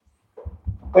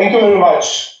Thank you very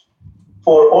much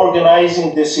for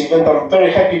organizing this event. I'm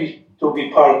very happy to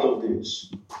be part of this.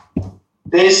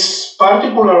 This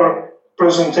particular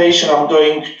presentation I'm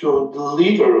going to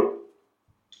deliver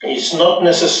is not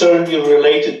necessarily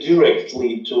related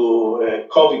directly to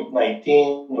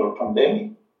COVID-19 or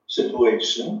pandemic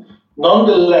situation.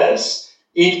 Nonetheless,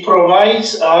 it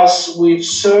provides us with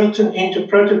certain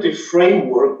interpretative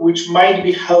framework which might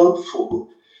be helpful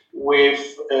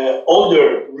with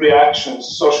other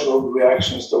reactions, social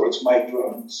reactions towards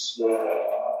migrants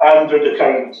under the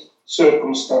current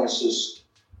circumstances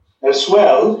as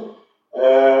well.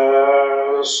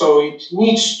 So it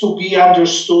needs to be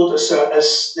understood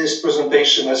as this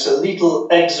presentation as a little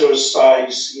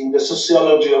exercise in the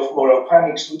sociology of moral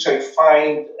panics, which I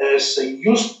find as a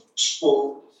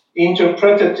useful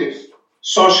interpretative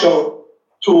social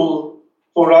tool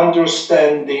for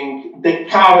understanding the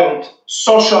current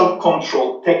social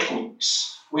control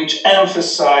techniques, which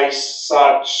emphasize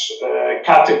such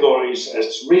categories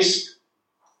as risk,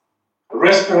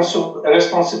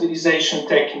 responsibilization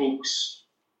techniques,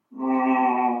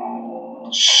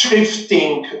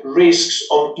 shifting risks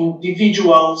on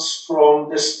individuals from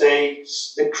the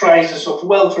states, the crisis of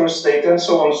welfare state, and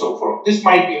so on and so forth. This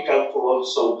might be helpful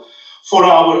also for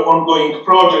our ongoing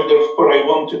project. Therefore, I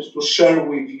wanted to share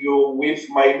with you with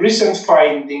my recent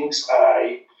findings.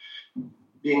 I've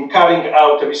been carrying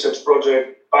out a research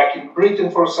project back in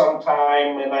Britain for some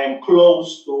time, and I'm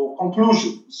close to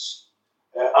conclusions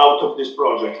out of this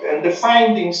project. And the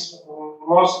findings,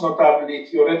 most notably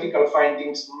theoretical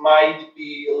findings, might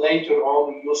be later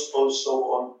on used also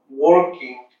on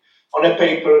working on a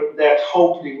paper that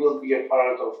hopefully will be a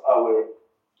part of our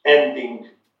ending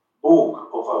book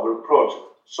of our project.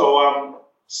 So I'm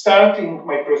starting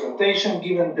my presentation.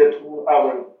 Given that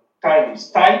our time is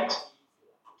tight,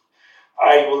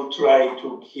 I will try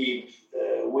to keep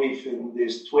within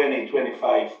this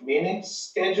 20-25 minutes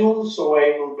schedule. So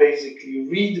I will basically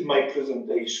read my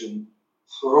presentation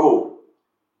through,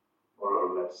 more or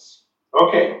less.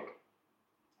 Okay.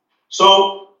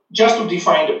 So just to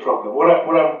define the problem, what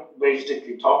I'm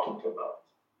basically talking about.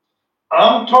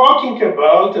 I'm talking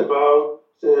about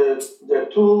the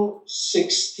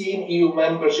 2016 EU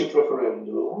membership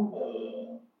referendum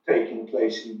taking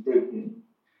place in Britain,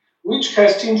 which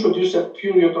has introduced a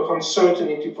period of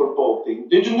uncertainty for both the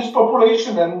indigenous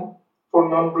population and for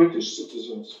non-British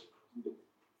citizens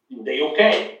in the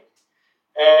UK.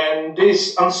 And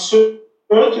this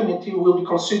uncertainty will be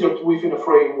considered within a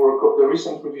framework of the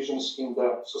recent revisions in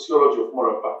the sociology of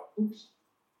moral panics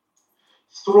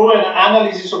through an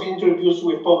analysis of interviews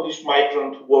with Polish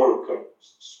migrant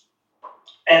workers.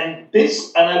 And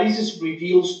this analysis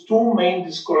reveals two main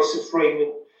discursive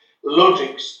framing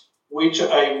logics, which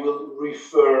I will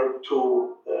refer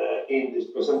to in this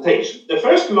presentation. The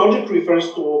first logic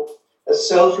refers to a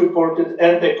self-reported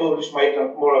anti-Polish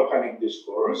migrant moral panic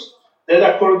discourse that,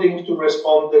 according to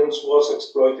respondents, was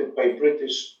exploited by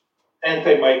British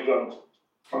anti-migrant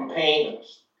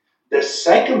campaigners. The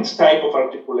second type of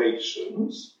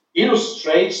articulations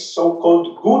illustrates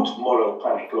so-called good moral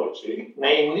panic logic,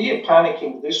 namely a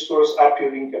panicking discourse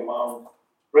appearing among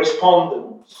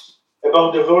respondents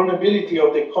about the vulnerability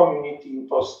of the community in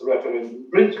post-referendum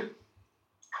Britain.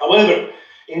 However,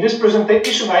 in this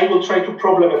presentation, I will try to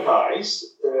problematize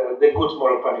the good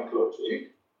moral panic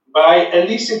logic by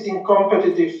eliciting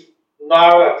competitive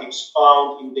narratives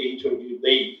found in the interview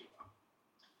data.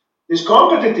 These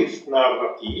competitive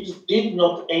narratives did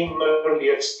not aim merely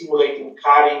at stimulating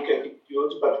carrying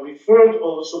attitudes, but referred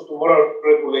also to moral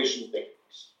regulation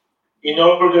techniques in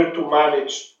order to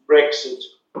manage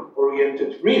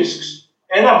Brexit-oriented risks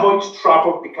and avoid trap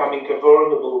of becoming a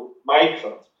vulnerable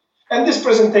migrant. And this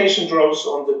presentation draws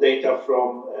on the data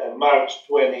from March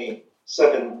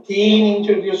 2017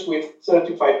 interviews with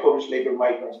 35 Polish labor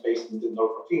migrants based in the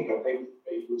north of England. I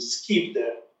will skip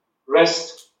the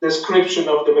rest description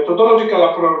of the methodological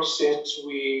approach, since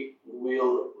we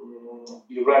will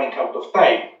be running out of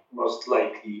time, most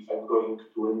likely, if I'm going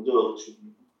to indulge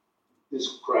in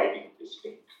describing this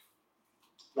thing.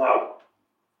 Now,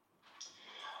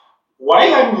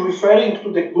 while I'm referring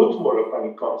to the good moral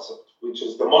panic concept, which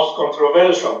is the most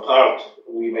controversial part,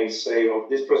 we may say, of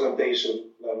this presentation,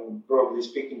 broadly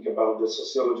speaking, about the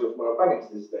sociology of moral panics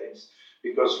these days,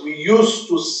 because we used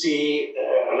to see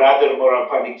rather moral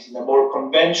panics in a more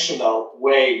conventional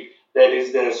way, that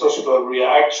is the social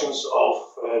reactions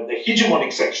of the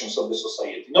hegemonic sections of the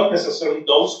society, not necessarily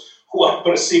those who are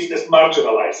perceived as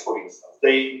marginalized, for instance.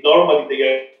 They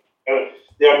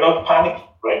are not panicking,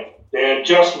 right? They are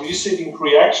just receiving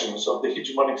reactions of the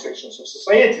hegemonic sections of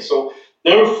society. So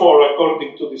therefore,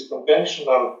 according to this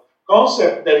conventional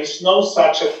concept, there is no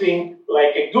such a thing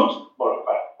like a good moral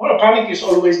panic. Moral panic is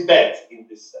always bad in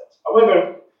this sense. However,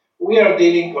 we are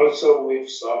dealing also with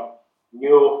some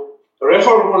new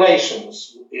reformulations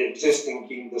existing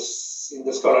in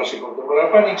the scholarship of the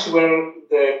moral panics, where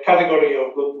the category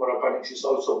of good moral panics is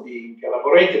also being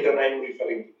elaborated, and I'm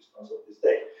referring to this concept this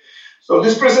day. So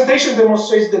this presentation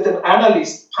demonstrates that an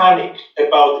analyst panic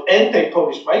about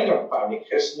anti-Polish migrant panic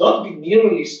has not been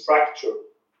merely structured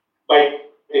by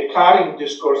the current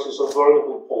discourses of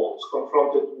vulnerable Poles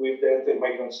confronted with the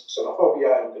anti-migrant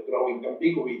xenophobia and the growing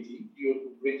ambiguity due to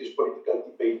British political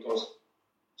debate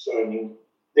concerning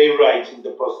their rights in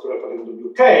the post-referendum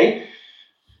UK.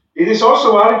 It is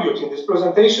also argued in this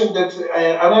presentation that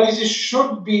analysis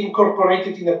should be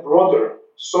incorporated in a broader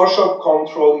social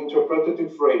control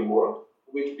interpretative framework,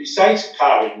 which besides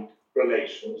carrying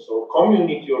relations or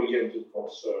community-oriented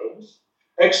concerns,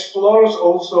 explores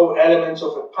also elements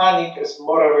of a panic as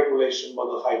moral regulation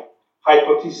model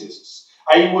hypothesis.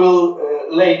 I will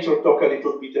later talk a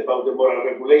little bit about the moral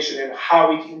regulation and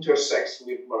how it intersects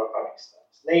with moral panic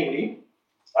studies. Namely,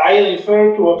 I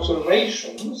refer to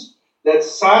observations that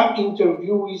some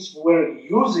interviewees were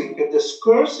using a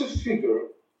discursive figure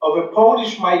of a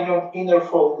Polish migrant inner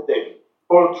folk devil,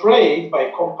 portrayed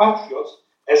by compatriots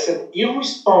as an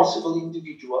irresponsible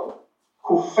individual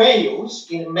who fails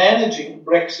in managing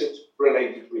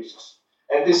Brexit-related risks.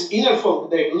 And these inner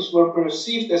folk devils were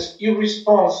perceived as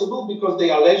irresponsible because they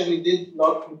allegedly did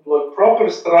not employ proper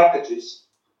strategies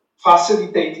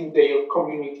facilitating their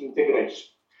community integration.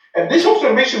 And this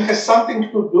observation has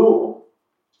something to do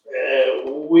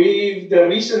with the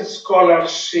recent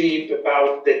scholarship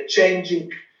about the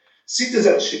changing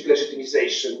citizenship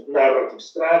legitimization narrative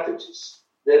strategies.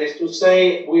 That is to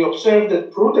say, we observe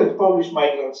that prudent Polish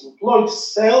migrants employed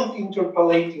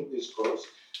self-interpellating discourse.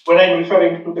 When I'm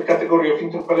referring to the category of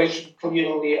interpellation,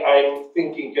 clearly I'm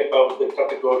thinking about the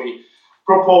category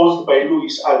proposed by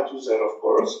Louis Althusser, of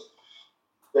course,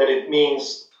 that it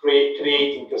means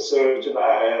creating a certain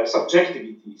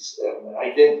subjectivities and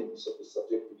identities of the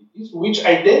subjectivities, which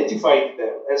identified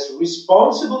them as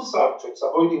responsible subjects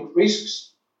avoiding risks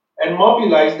and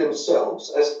mobilize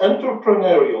themselves as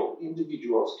entrepreneurial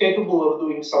individuals capable of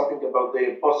doing something about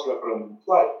their post-referendum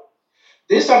life.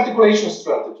 These articulation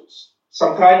strategies,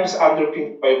 sometimes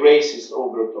underpinned by racist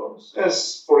overtones,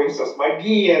 as for instance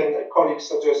McGee and colleagues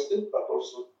suggested, but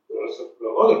also there are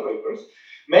several other papers,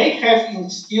 may have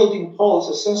instilled in Poles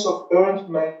a sense of earned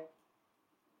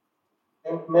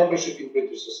membership in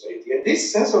British society. And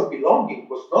this sense of belonging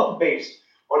was not based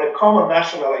on a common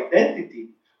national identity,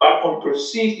 but on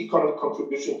perceived economic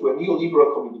contribution to a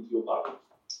neoliberal community of value.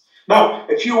 Now,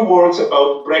 a few words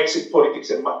about Brexit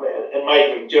politics and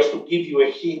migrants, just to give you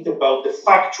a hint about the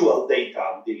factual data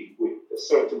I'm dealing with, a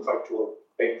certain factual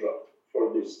background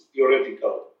for this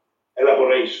theoretical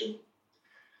elaboration.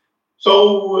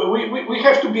 So we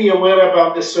have to be aware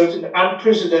about the certain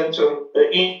unprecedented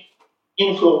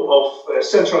inflow of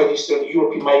Central and Eastern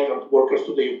European migrant workers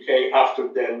to the UK after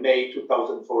the May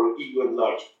 2004 EU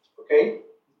enlargement, okay?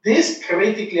 This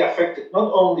critically affected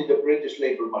not only the British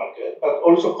labour market, but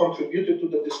also contributed to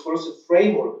the discursive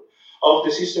framework of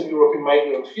this Eastern European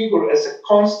migrant figure as a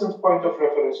constant point of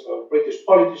reference for British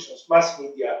politicians, mass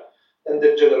media, and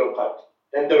the general public.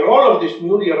 And the role of these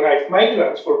newly arrived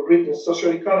migrants for Britain's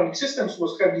socio-economic systems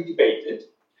was heavily debated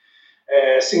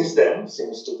since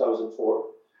 2004,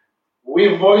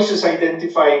 with voices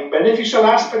identifying beneficial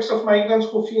aspects of migrants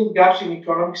who filled gaps in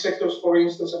economic sectors, for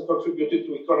instance, and contributed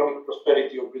to economic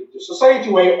prosperity of British society,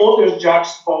 while others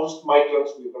juxtaposed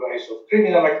migrants with the rise of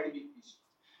criminal activities,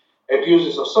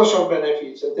 abuses of social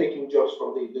benefits, and taking jobs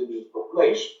from the indigenous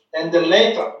population. And the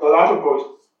latter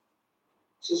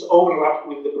voices overlapped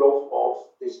with the growth of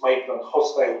these migrant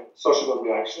hostile social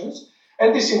reactions,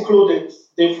 and this included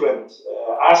different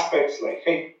aspects like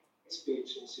hate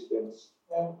speech incidents,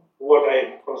 and what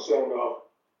I'm concerned of,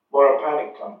 moral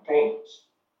panic campaigns.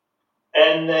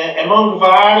 And among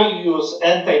various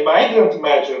anti-migrant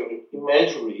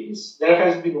imageries, there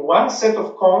has been one set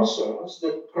of concerns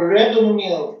that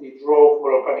predominantly drove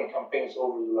moral panic campaigns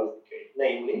over the last decade,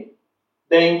 namely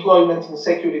the employment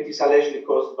insecurities allegedly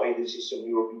caused by these Eastern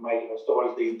European migrants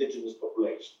towards the indigenous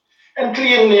population. And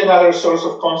clearly another source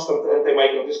of constant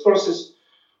anti-migrant discourses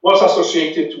was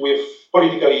associated with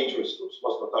political interest groups,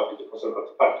 most notably the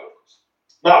Conservative Party, of course.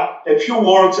 Now, a few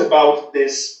words about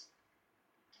this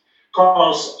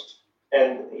concept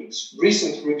and its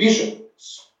recent revisions,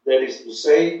 that is to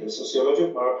say, the sociology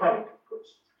of moral panic, of course.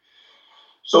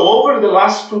 So over the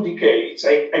last 2 decades,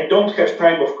 I don't have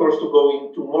time, of course, to go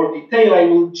into more detail. I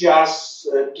will just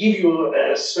give you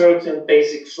a certain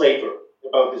basic flavor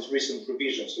about these recent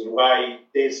revisions and why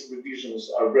these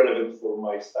revisions are relevant for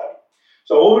my study.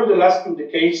 So over the last 2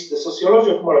 decades, the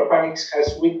sociology of moral panics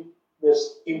has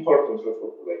witnessed important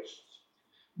reformulations.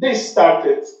 This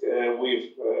started with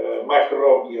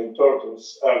McRobbie and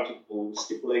Thornton's article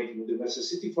stipulating the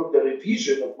necessity for the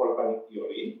revision of moral panic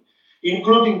theory,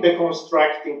 including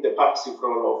deconstructing the passive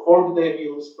role of folk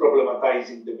devils,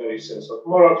 problematizing the very sense of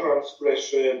moral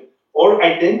transgression, or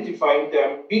identifying the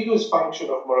ambiguous function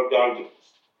of moral guardians.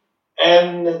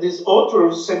 And this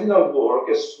author's seminal work,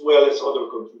 as well as other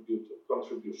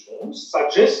contributions,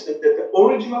 suggested that the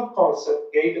original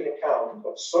concept gave an account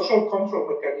of social control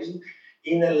mechanism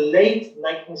in a late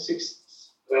 1960s,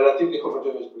 relatively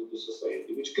homogeneous British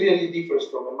society, which clearly differs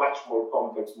from a much more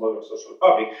complex modern social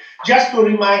fabric. Just to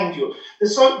remind you,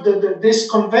 this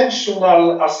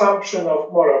conventional assumption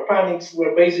of moral panics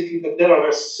were basically that there are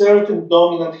a certain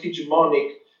dominant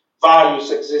hegemonic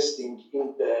values existing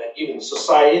in the given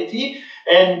society,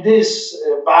 and these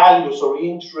values or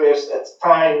interests at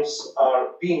times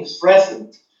are being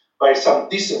threatened by some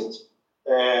dissent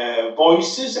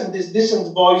voices, and these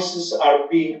dissent voices are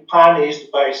being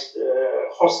punished by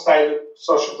hostile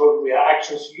social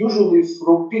reactions, usually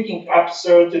through picking up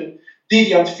certain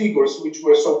deviant figures, which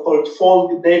were so-called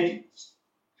folk devils.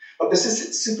 But the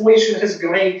situation has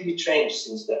greatly changed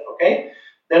since then, okay?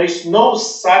 There is no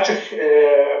such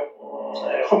a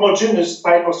homogeneous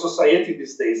type of society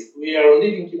these days. We are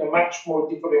living in a much more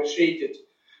differentiated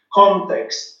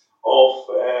context of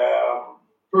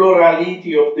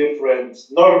plurality of different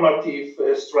normative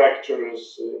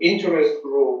structures, interest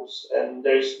groups, and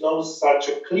there is no such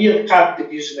a clear-cut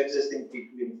division existing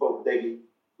between folk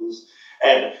devils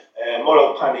and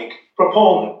moral panic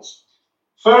proponents.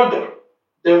 Further,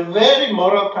 the very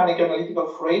moral panic analytical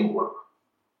framework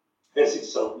has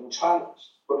itself been challenged.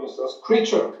 For instance,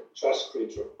 Just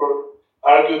Creature,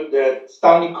 argued that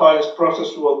Stanley Cohen's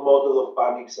processual model of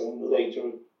panics and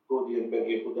later Rudy and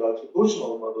Ben-Yehuda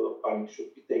attributional model of panic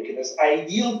should be taken as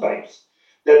ideal types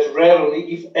that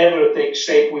rarely, if ever, take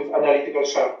shape with analytical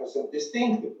sharpness and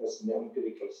distinctiveness in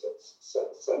empirical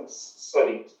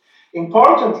settings.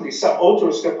 Importantly, some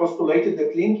authors have postulated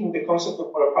that linking the concept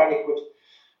of moral panic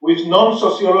with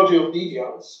non-sociology of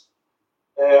deviance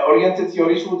oriented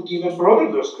theories would give a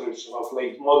broader description of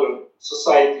late modern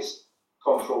society's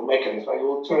control mechanism. I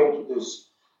will turn to this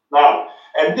now.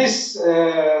 And this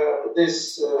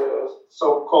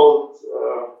so-called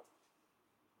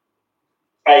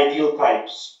ideal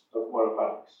types of moral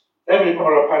panics. Every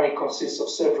moral panic consists of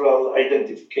several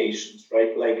identifications,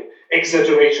 right? Like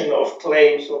exaggeration of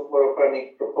claims of moral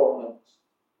panic proponents.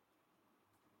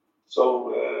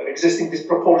 So existing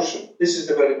disproportion. This is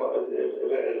the very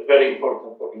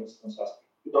important, for instance, aspect.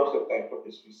 We don't have time for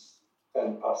this. We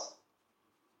 10 past.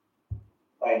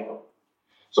 I know.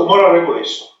 So moral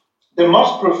regulation. The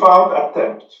most profound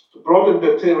attempt to broaden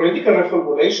the theoretical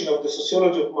reformulation of the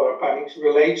sociology of moral panics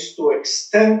relates to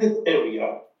extended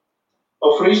area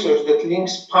of research that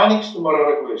links panics to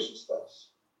moral regulation studies.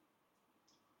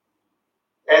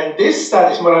 And these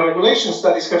studies, moral regulation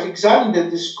studies, have examined the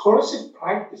discursive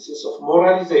practices of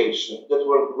moralization that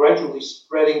were gradually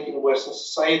spreading in Western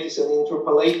societies and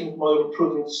interpolating modern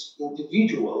prudent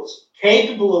individuals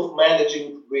capable of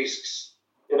managing risks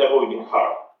and avoiding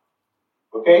harm.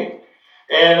 Okay?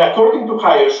 And according to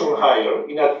Sean Heyer,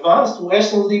 in advanced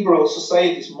Western liberal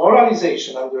societies,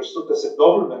 moralization, understood as a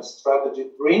government strategy,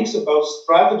 brings about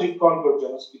strategic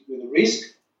convergence between risk,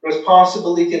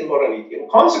 responsibility, and morality. And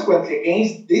consequently,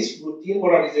 against these routine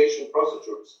moralization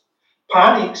procedures,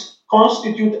 panics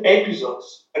constitute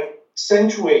episodes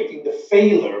accentuating the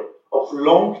failure of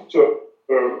long-term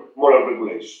moral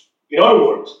regulation. In other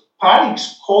words,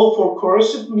 panics call for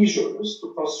coercive measures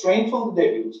to constrain folk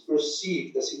devils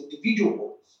perceived as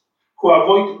individuals who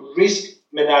avoid risk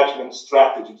management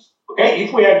strategies. Okay,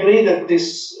 if we agree that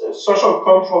this social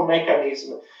control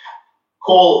mechanism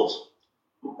called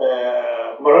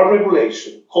moral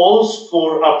regulation calls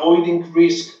for avoiding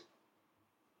risk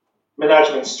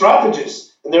management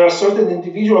strategies, and there are certain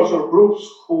individuals or groups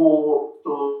who,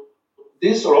 to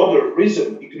this or other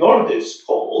reason, ignore these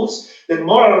calls, then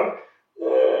moral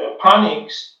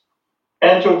panics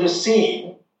enter the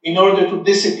scene in order to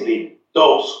discipline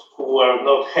those who are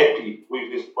not happy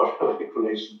with this moral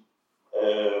regulation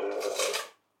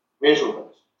measurement.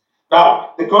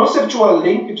 Now, the conceptual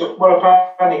linkage of moral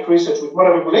panic research with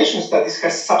moral regulation studies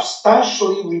has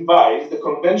substantially revised the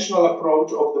conventional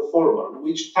approach of the former,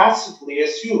 which tacitly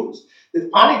assumes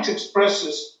that panic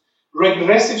expresses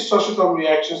regressive societal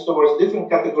reactions towards different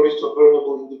categories of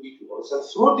vulnerable individuals, and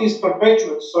through these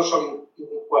perpetuates social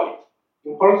inequality.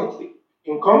 Importantly,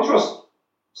 in contrast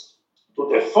to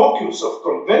the focus of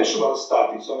conventional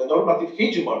studies on a normative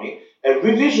hegemony, a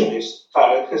revisionist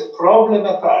current has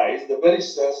problematized the very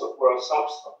sense of moral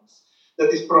substance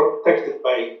that is protected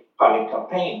by panic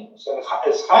campaigns. And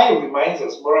as Hayek reminds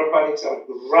us, moral panics are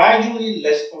gradually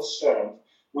less concerned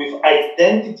with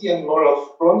identity and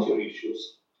moral frontier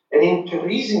issues, and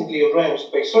increasingly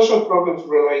ramped by social problems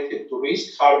related to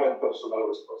risk, harm, and personal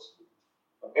responsibility.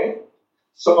 Okay?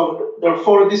 So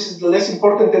therefore, this is less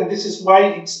important, and this is why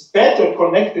it's better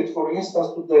connected, for instance,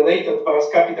 to the late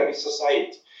advanced capitalist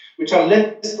society, which are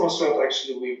less concerned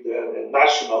actually with the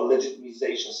national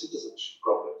legitimization citizenship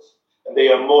problems. And they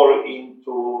are more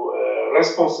into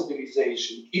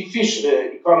responsibilization,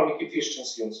 economic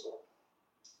efficiency, and so on.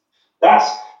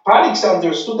 Thus, panics are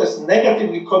understood as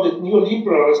negatively coded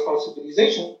neoliberal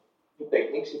responsibilization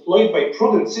techniques employed by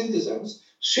prudent citizens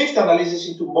shift analysis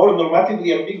into more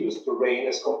normatively ambiguous terrain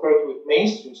as compared with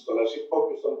mainstream scholarship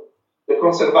focused on the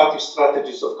conservative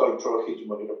strategies of cultural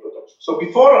hegemony reproduction. So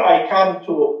before I come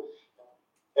to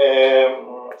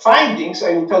findings,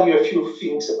 I will tell you a few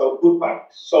things about good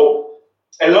panics. So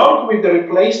along with the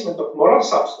replacement of moral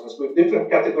substance with different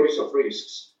categories of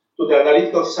risks to the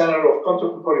analytical center of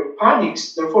contemporary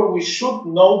panics, therefore we should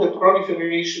know the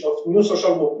proliferation of new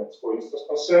social movements, for instance,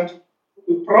 concerned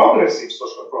with progressive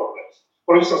social problems.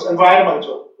 For instance,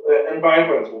 environmental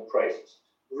crisis,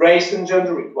 race and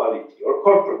gender equality, or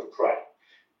corporate crime.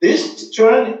 This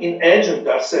turn in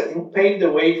agenda setting paved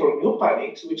the way for new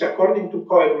panics, which according to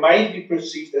Cohen might be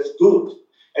perceived as good.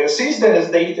 And since then,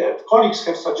 as data colleagues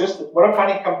have suggested, moral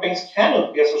panic campaigns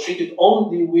cannot be associated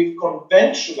only with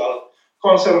conventional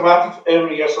conservative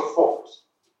areas of focus.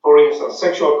 For instance,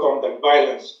 sexual conduct,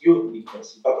 violence, youth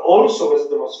delinquency, but also, as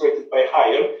demonstrated by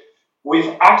Hayek,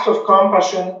 with acts of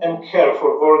compassion and care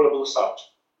for vulnerable subjects.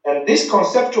 And this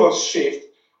conceptual shift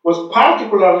was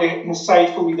particularly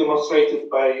insightfully demonstrated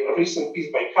by a recent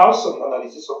piece by Carlson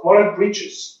analysis of moral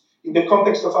breaches in the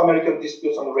context of American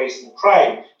disputes on race and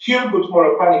crime. Here, good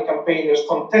moral panic campaigners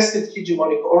contested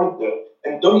hegemonic order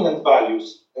and dominant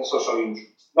values and social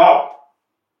interests. Now,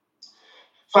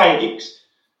 findings.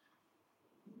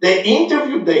 The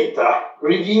interview data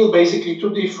reveal basically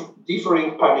two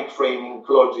differing panic framing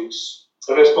logics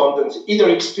respondents either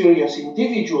experience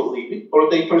individually or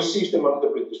they perceived among the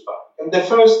British public. And the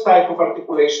first type of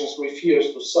articulations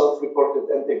refers to self-reported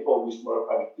anti-Polish moral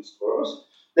panic discourse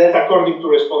that, according to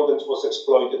respondents, was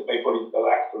exploited by political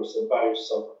actors and various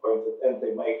self-appointed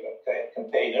anti-migrant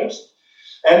campaigners.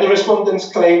 And the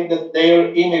respondents claim that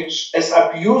their image as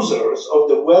abusers of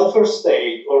the welfare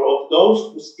state or of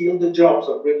those who steal the jobs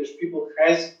of British people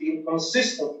has been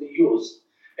consistently used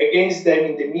against them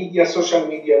in the media, social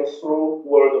media, and through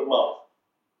word of mouth.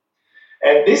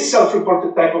 And this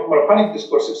self-reported type of moral panic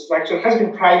discursive structure has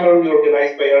been primarily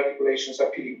organized by articulations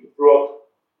appealing to broad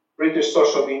British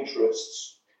social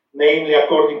interests. Namely,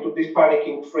 according to this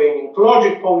panicking framing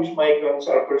logic, Polish migrants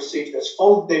are perceived as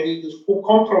false devils who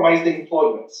compromise the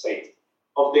employment state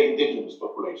of the indigenous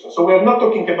population. So we're not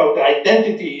talking about the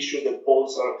identity issues that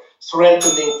Poles are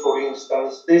threatening, for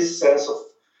instance, this sense of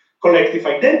collective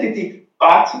identity,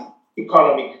 but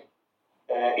economic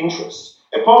interests.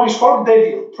 A Polish folk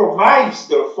devil provides,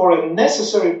 therefore, a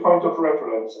necessary point of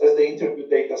reference, as the interview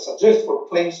data suggests, for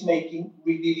claims making,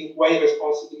 revealing why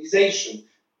responsibilization,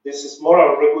 this is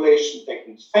moral regulation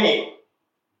techniques, fail.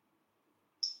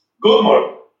 Good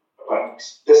moral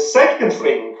panics. The second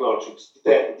framing logic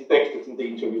detected in the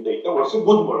interview data was a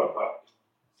good moral panic.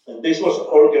 And this was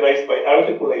organized by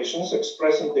articulations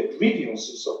expressing the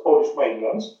grievances of Polish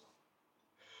migrants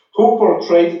who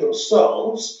portrayed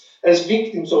themselves as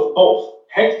victims of both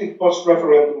hectic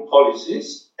post-referendum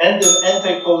policies and an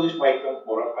anti-Polish migrant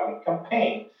moral panic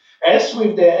campaign. As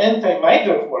with the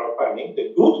anti-migrant moral panic,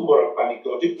 the good moral panic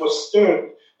logic was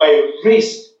stirred by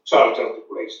risk charge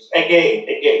articulations.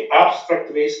 Again,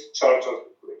 abstract risk charge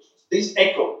articulations. This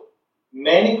echoed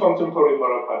many contemporary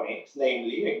moral panics,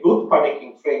 namely, a good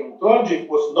panicking framing logic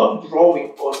was not drawing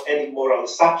on any moral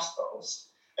substance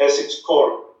as its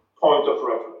core point of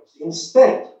reference.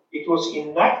 Instead, it was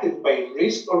enacted by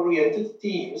risk-oriented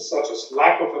themes such as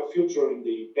lack of a future in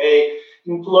the UK,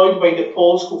 employed by the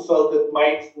Poles who felt that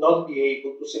might not be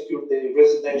able to secure the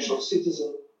residential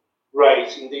citizen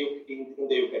rights in the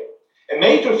UK. A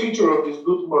major feature of this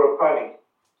good moral panic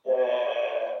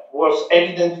was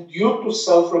evident due to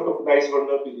self-recognized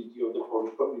vulnerability of the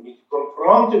Polish community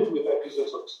confronted with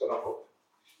episodes of xenophobia.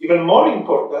 Even more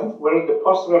important were the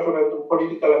post-referendum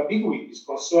political ambiguities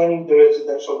concerning the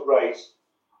residential rights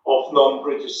of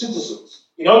non-British citizens.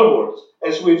 In other words,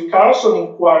 as with Carson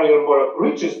inquiry or Maura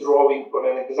Bridges drawing on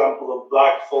an example of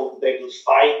black folk devils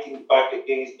fighting back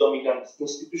against dominant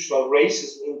institutional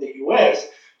racism in the US,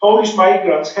 Polish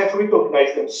migrants have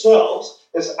recognized themselves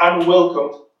as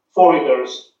unwelcomed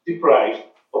foreigners deprived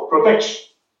of protection.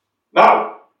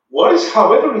 Now, what is,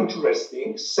 however,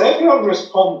 interesting, several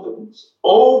respondents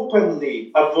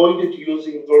openly avoided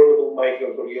using vulnerable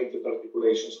migrant-oriented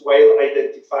articulations while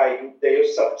identifying their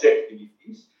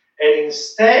subjectivities, and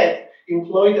instead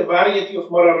employed a variety of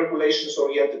moral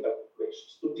regulations-oriented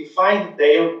articulations to define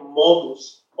their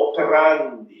modus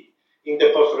operandi in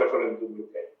the post-referendum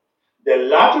UK. The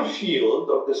latter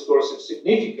field of discursive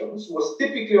significance was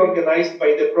typically organized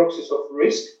by the proxies of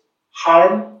risk,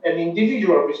 harm, and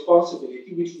individual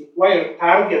responsibility, which require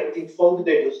targeting folk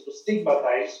devils to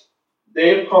stigmatize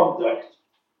their conduct,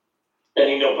 and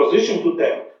in opposition to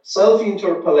them,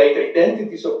 self-interpolate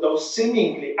identities of those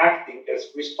seemingly acting as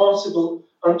responsible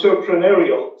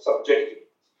entrepreneurial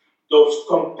subjectivities. Those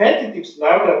competitive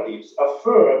narratives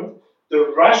affirmed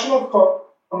the rational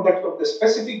conduct of the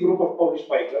specific group of Polish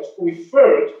migrants who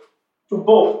referred to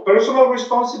both personal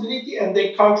responsibility and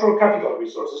their cultural capital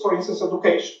resources, for instance,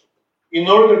 education, in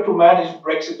order to manage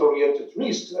Brexit-oriented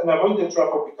risks and avoid the trap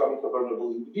of becoming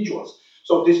vulnerable individuals.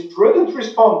 So these prudent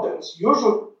respondents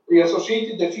usually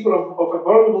associated the figure of a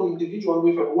vulnerable individual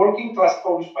with a working-class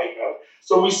Polish migrant.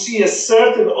 So we see a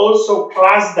certain also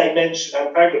class dimension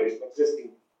antagonism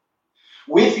existing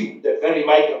within the very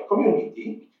migrant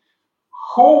community,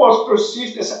 who was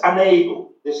perceived as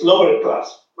unable, this lower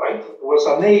class, right, was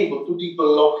unable to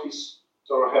develop his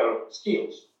or her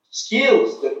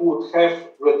skills that would have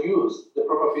reduced the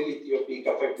probability of being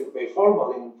affected by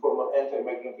formal and informal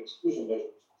anti-migrant exclusion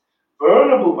measures.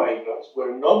 Vulnerable migrants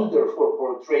were not therefore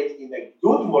portrayed in a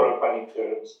good moral panic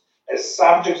terms as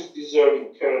subjects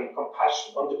deserving care and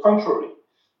compassion. On the contrary,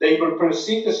 they were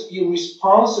perceived as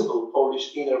irresponsible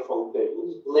Polish inner folk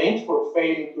devils, blamed for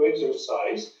failing to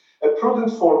exercise a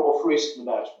prudent form of risk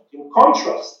management. In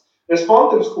contrast,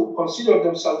 respondents who considered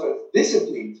themselves as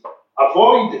disciplined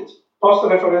avoided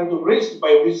post-referendum risk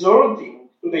by resorting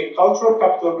to their cultural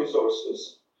capital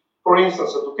resources, for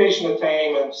instance, education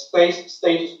attainment,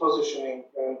 status positioning,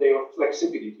 and their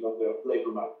flexibility on the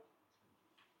labor market.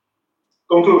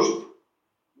 Conclusion,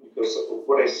 because of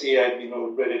what I see, I've been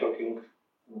already talking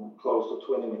close to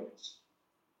 20 minutes.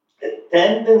 A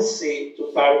tendency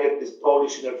to target this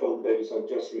Polish inner folk devils I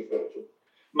just referred to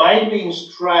might be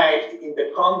inscribed in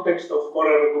the context of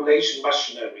moral regulation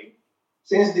machinery,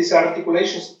 since these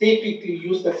articulations typically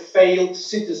use the failed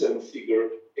citizen figure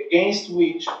against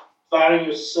which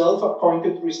various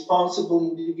self-appointed responsible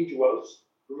individuals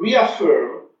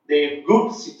reaffirm their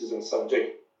good citizen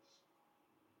subjectivity.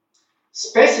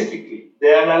 Specifically,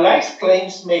 the analyzed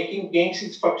claims making gains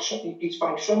its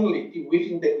functionality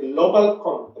within the global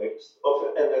context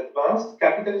of an advanced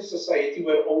capitalist society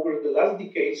where over the last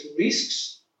decades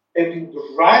risks have been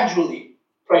gradually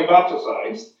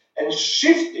privatized and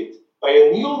shifted by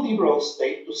a neoliberal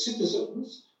state to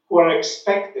citizens who are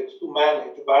expected to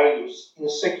manage various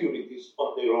insecurities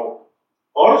on their own.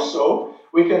 Also,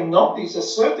 we can notice a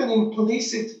certain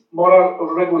implicit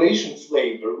moral regulation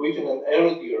flavor within an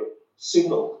earlier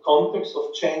signal context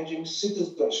of changing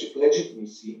citizenship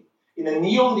legitimacy in a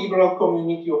neoliberal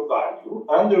community of value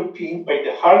underpinned by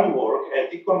the hard work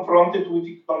ethic confronted with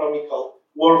economical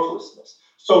worthlessness.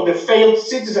 So the failed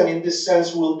citizen in this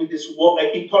sense will be this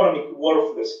economic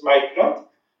worthless migrant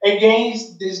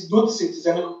against this good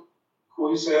citizen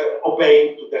who is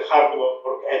obeying to the hard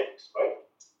work ethics, right?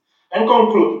 And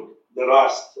concluding the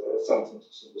last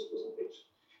sentences in this presentation.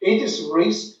 It is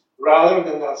risk rather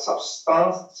than a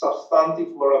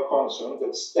substantive moral concern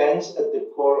that stands at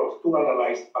the core of two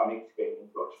analyzed panic framing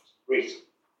projects. Risk.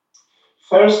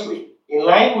 Firstly, in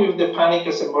line with the panic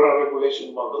as a moral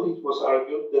regulation model, it was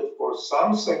argued that for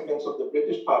some segments of the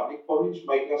British public, Polish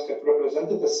migrants have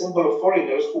represented a symbol of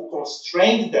foreigners who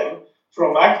constrained them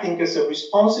from acting as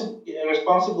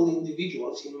responsible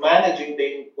individuals in managing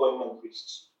their employment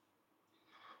risks.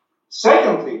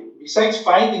 Secondly, besides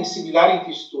finding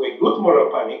similarities to a good moral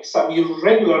panic, some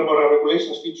irregular moral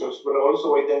regulations features were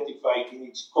also identified in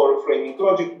its core framing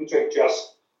logic, which I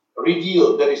just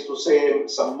revealed. That is to say,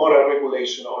 some moral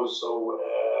regulation also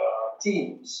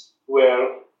themes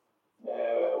were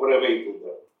available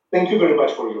there. Thank you very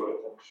much for your attention.